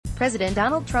President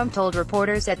Donald Trump told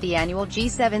reporters at the annual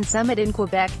G7 summit in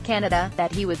Quebec, Canada,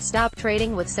 that he would stop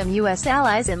trading with some U.S.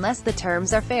 allies unless the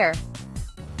terms are fair.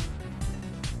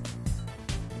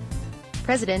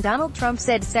 President Donald Trump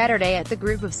said Saturday at the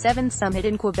Group of Seven summit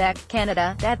in Quebec,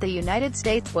 Canada, that the United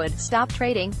States would stop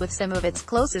trading with some of its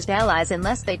closest allies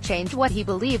unless they change what he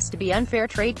believes to be unfair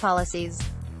trade policies.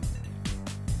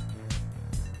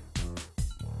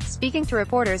 Speaking to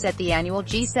reporters at the annual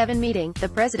G7 meeting, the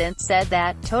president said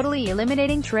that totally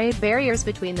eliminating trade barriers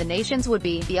between the nations would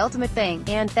be the ultimate thing,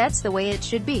 and that's the way it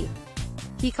should be.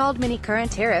 He called many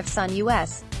current tariffs on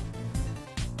U.S.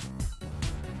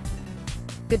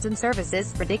 goods and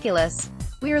services ridiculous.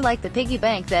 "We're like the piggy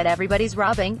bank that everybody's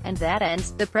robbing, and that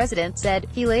ends," the president said.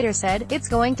 He later said, "It's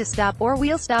going to stop or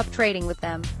we'll stop trading with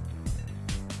them.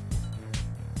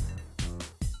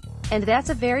 And that's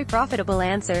a very profitable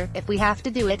answer. If we have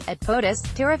to do it, at POTUS,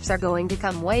 tariffs are going to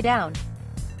come way down.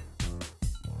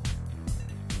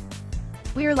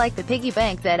 We're like the piggy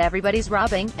bank that everybody's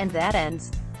robbing, and that ends."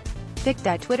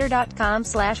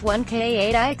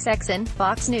 pic.twitter.com/1K8IXXN,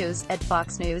 Fox News, at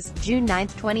Fox News, June 9,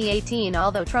 2018.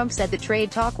 Although Trump said the trade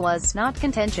talk was not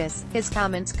contentious, his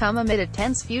comments come amid a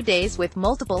tense few days with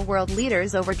multiple world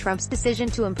leaders over Trump's decision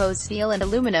to impose steel and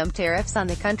aluminum tariffs on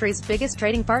the country's biggest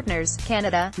trading partners,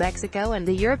 Canada, Mexico and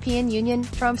the European Union.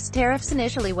 Trump's tariffs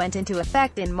initially went into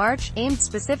effect in March, aimed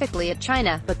specifically at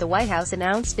China, but the White House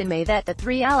announced in May that the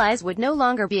three allies would no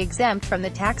longer be exempt from the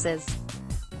taxes.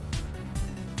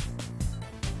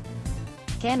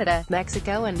 Canada,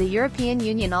 Mexico and the European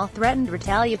Union all threatened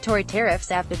retaliatory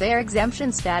tariffs after their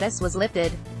exemption status was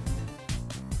lifted.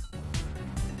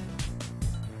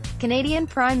 Canadian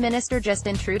Prime Minister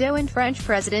Justin Trudeau and French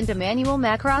President Emmanuel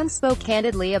Macron spoke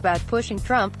candidly about pushing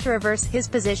Trump to reverse his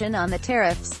position on the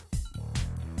tariffs.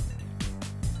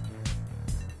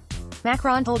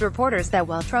 Macron told reporters that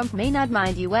while Trump may not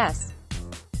mind U.S.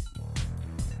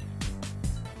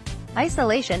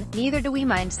 isolation, neither do we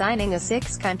mind signing a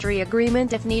six-country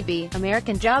agreement if need be.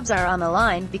 American jobs are on the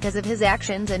line because of his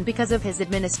actions and because of his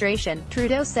administration,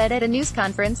 Trudeau said at a news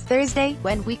conference Thursday.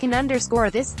 "When we can underscore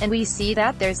this, and we see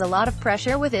that there's a lot of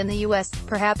pressure within the U.S.,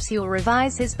 perhaps he will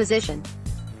revise his position.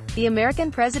 The American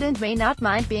president may not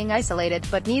mind being isolated,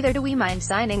 but neither do we mind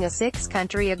signing a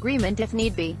six-country agreement if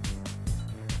need be.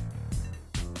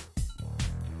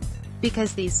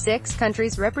 Because these six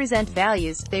countries represent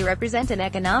values, they represent an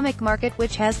economic market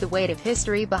which has the weight of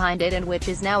history behind it and which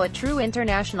is now a true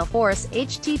international force."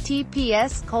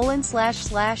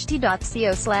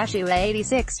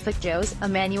 https://t.co/ua86 Pictures,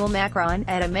 Emmanuel Macron,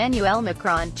 at Emmanuel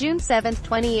Macron, June 7,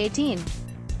 2018.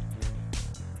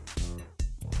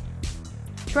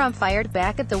 Trump fired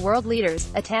back at the world leaders,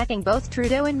 attacking both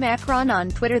Trudeau and Macron on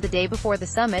Twitter the day before the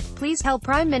summit. "Please tell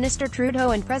Prime Minister Trudeau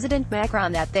and President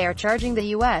Macron that they are charging the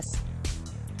U.S.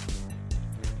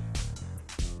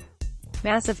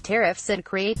 massive tariffs and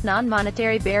create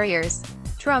non-monetary barriers,"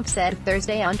 Trump said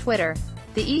Thursday on Twitter.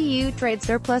 "The EU trade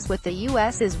surplus with the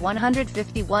U.S. is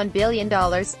 $151 billion,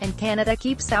 and Canada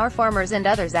keeps our farmers and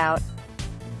others out.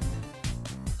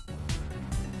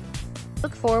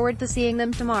 Look forward to seeing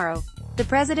them tomorrow." The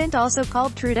president also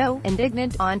called Trudeau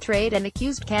indignant on trade and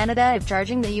accused Canada of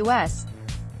charging the U.S.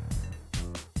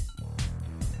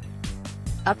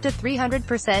 up to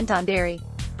 300% on dairy.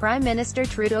 Prime Minister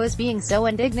Trudeau is being so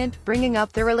indignant, bringing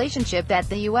up the relationship that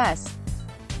the U.S.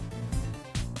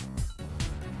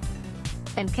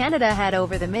 and Canada had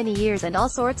over the many years and all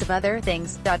sorts of other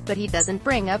things, but he doesn't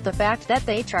bring up the fact that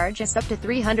they charge us up to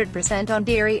 300% on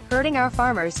dairy, hurting our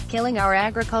farmers, killing our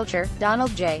agriculture.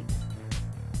 Donald J.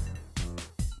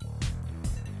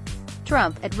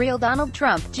 Trump, at Real Donald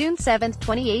Trump, June 7,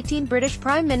 2018. British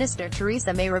Prime Minister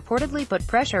Theresa May reportedly put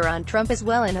pressure on Trump as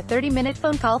well in a 30-minute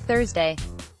phone call Thursday.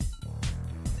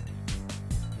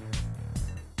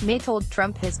 May told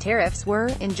Trump his tariffs were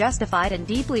unjustified and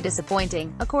deeply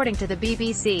disappointing, according to the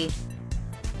BBC.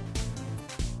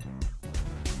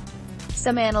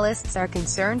 Some analysts are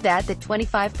concerned that the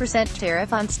 25%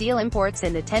 tariff on steel imports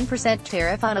and the 10%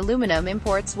 tariff on aluminum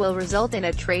imports will result in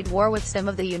a trade war with some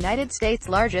of the United States'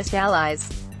 largest allies.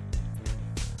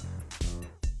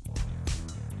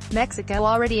 Mexico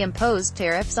already imposed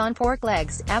tariffs on pork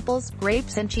legs, apples,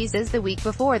 grapes and cheeses the week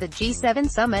before the G7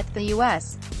 summit. The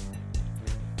U.S.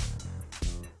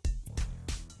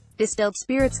 Distilled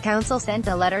Spirits Council sent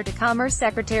a letter to Commerce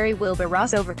Secretary Wilbur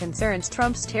Ross over concerns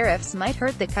Trump's tariffs might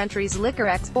hurt the country's liquor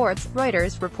exports,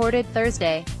 Reuters reported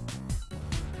Thursday.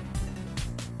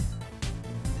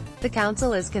 The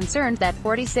council is concerned that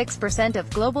 46% of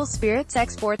global spirits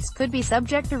exports could be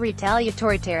subject to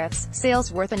retaliatory tariffs,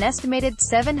 sales worth an estimated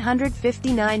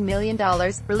 $759 million.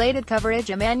 Related coverage: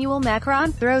 Emmanuel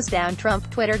Macron throws down Trump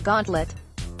Twitter gauntlet.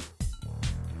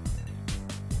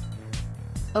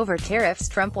 Over tariffs,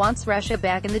 Trump wants Russia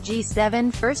back in the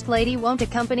G7. First Lady won't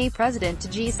accompany President to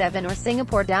G7 or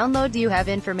Singapore. Download. Do you have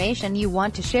information you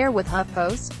want to share with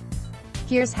HuffPost?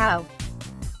 Here's how.